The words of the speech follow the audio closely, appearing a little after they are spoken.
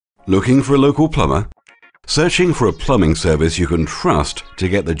Looking for a local plumber? Searching for a plumbing service you can trust to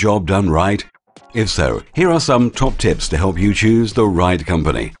get the job done right? If so, here are some top tips to help you choose the right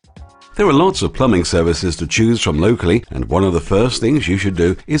company. There are lots of plumbing services to choose from locally, and one of the first things you should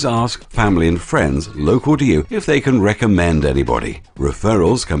do is ask family and friends local to you if they can recommend anybody.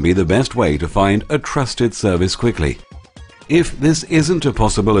 Referrals can be the best way to find a trusted service quickly. If this isn't a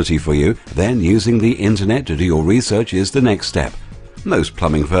possibility for you, then using the internet to do your research is the next step. Most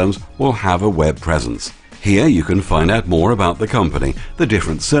plumbing firms will have a web presence. Here you can find out more about the company, the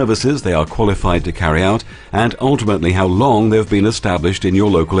different services they are qualified to carry out, and ultimately how long they've been established in your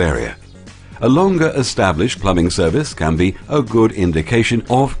local area. A longer established plumbing service can be a good indication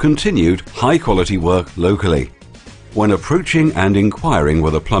of continued high-quality work locally. When approaching and inquiring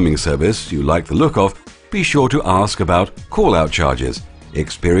with a plumbing service you like the look of, be sure to ask about call-out charges,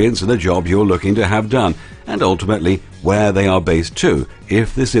 experience in the job you're looking to have done, and ultimately where they are based too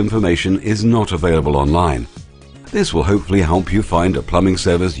if this information is not available online. This will hopefully help you find a plumbing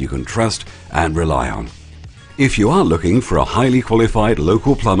service you can trust and rely on. If you are looking for a highly qualified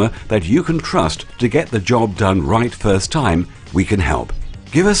local plumber that you can trust to get the job done right first time, we can help.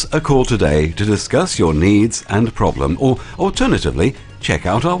 Give us a call today to discuss your needs and problem, or alternatively, check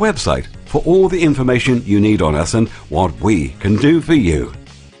out our website for all the information you need on us and what we can do for you.